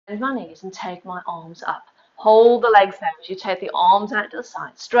bend my knees and take my arms up. Hold the legs there as you take the arms out to the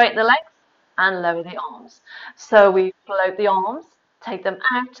side. Straighten the legs and lower the arms. So we float the arms, take them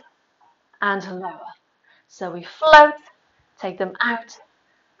out and lower. So we float, take them out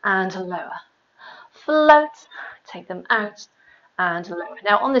and lower. Float, take them out and lower.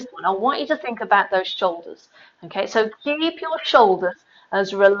 Now on this one, I want you to think about those shoulders. Okay, so keep your shoulders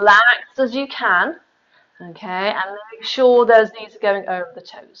as relaxed as you can. Okay, and make sure those knees are going over the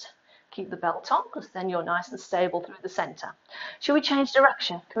toes. Keep the belt on because then you're nice and stable through the center. Should we change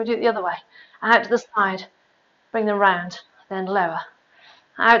direction? Can we do it the other way? Out to the side, bring them round, then lower.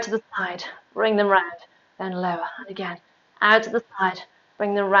 Out to the side, bring them round, then lower. And again, out to the side,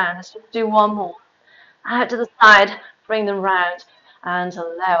 bring them round. Let's just do one more. Out to the side, bring them round and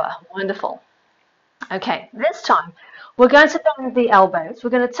lower. Wonderful. Okay, this time we're going to bend the elbows.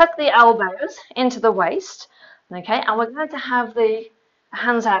 We're going to tuck the elbows into the waist, okay, and we're going to have the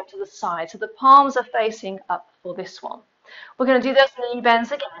hands out to the side, so the palms are facing up for this one. We're going to do those knee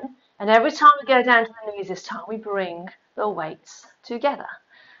bends again, and every time we go down to the knees this time, we bring the weights together,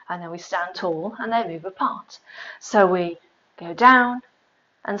 and then we stand tall, and they move apart. So we go down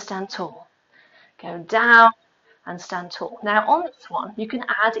and stand tall, go down and stand tall. Now on this one, you can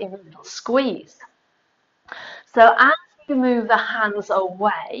add in a little squeeze. So as you move the hands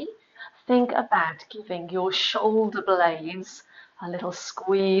away, think about giving your shoulder blades a little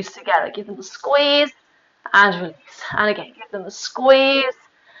squeeze together. Give them a squeeze and release. And again, give them a squeeze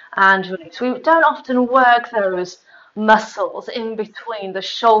and release. We don't often work those muscles in between the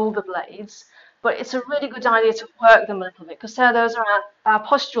shoulder blades, but it's a really good idea to work them a little bit because those are our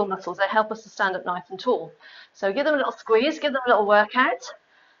postural muscles. They help us to stand up nice and tall. So give them a little squeeze, give them a little workout.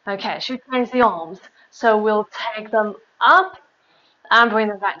 Okay, should we change the arms? So we'll take them up and bring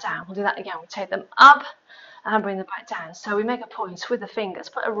them back down. We'll do that again. We'll take them up and bring them back down. So we make a point with the fingers,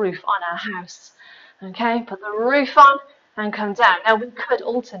 put a roof on our house. Okay, put the roof on and come down. Now we could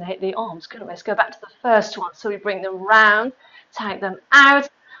alternate the arms, couldn't we? Let's go back to the first one. So we bring them round, take them out,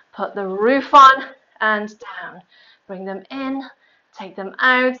 put the roof on and down. Bring them in, take them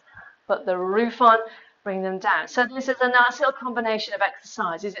out, put the roof on, bring them down. So this is a nice little combination of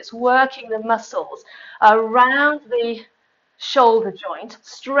exercises. It's working the muscles around the shoulder joint,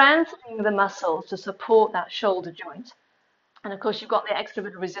 strengthening the muscles to support that shoulder joint. And of course, you've got the extra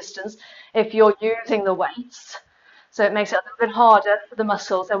bit of resistance if you're using the weights. So it makes it a little bit harder for the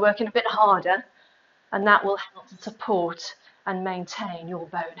muscles. They're working a bit harder, and that will help to support and maintain your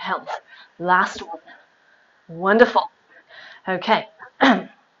bone health. Last one. Wonderful. Okay.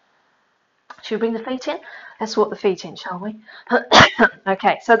 Should we bring the feet in? Let's walk the feet in, shall we?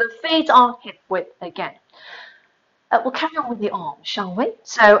 Okay, so the feet are hip width again. We'll carry on with the arms, shall we?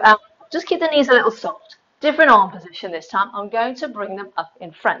 So just keep the knees a little soft. Different arm position this time. I'm going to bring them up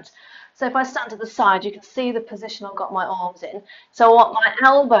in front. So if I stand to the side, you can see the position I've got my arms in. So I want my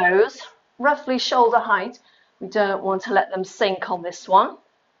elbows roughly shoulder height. We don't want to let them sink on this one.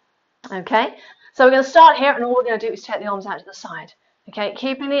 Okay, so we're going to start here, and all we're going to do is take the arms out to the side. Okay,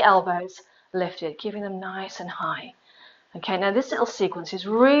 keeping the elbows lifted, keeping them nice and high. Okay, now this little sequence is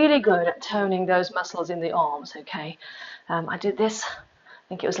really good at toning those muscles in the arms. Okay, I did this, I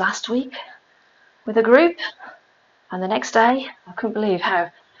think it was last week, with a group, and the next day I couldn't believe how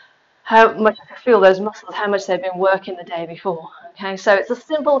much I could feel those muscles, how much they've been working the day before. Okay, so it's a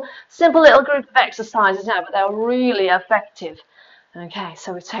simple little group of exercises now, but they're really effective. Okay,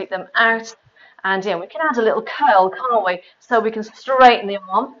 so we take them out and in. We can add a little curl, can't we? So we can straighten the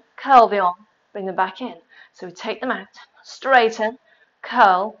arm, curl the arm, bring them back in. So we take them out, straighten,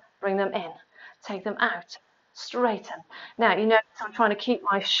 curl, bring them in. Take them out, straighten. Now, you notice I'm trying to keep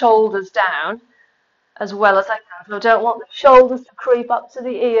my shoulders down as well as I can. So I don't want the shoulders to creep up to the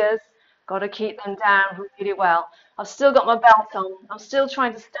ears. Got to keep them down really well. I've still got my belt on. I'm still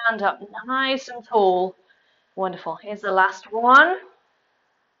trying to stand up nice and tall. Wonderful. Here's the last one.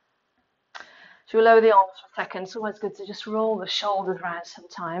 Should we lower the arms for a second? It's always good to just roll the shoulders around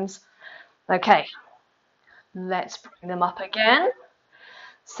sometimes. Okay, let's bring them up again.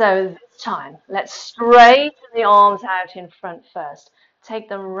 So this time, let's straighten the arms out in front first. Take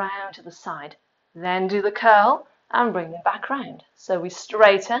them round to the side. Then do the curl and bring them back round. So we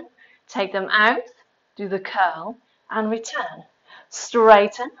straighten, take them out, do the curl and return.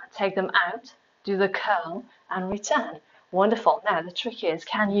 Straighten, take them out, do the curl and return. Wonderful. Now the trick is,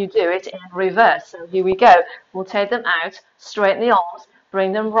 can you do it in reverse? So here we go. We'll take them out, straighten the arms,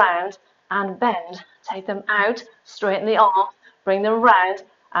 bring them round and bend. Take them out, straighten the arms, bring them round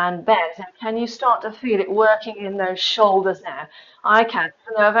and bend. Now, can you start to feel it working in those shoulders now? I can.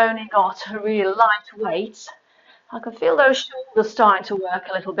 Even though I've only got a really light weight, I can feel those shoulders starting to work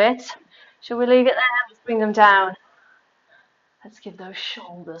a little bit. Shall we leave it there? Let's bring them down. Let's give those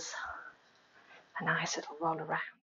shoulders a nice little roll around.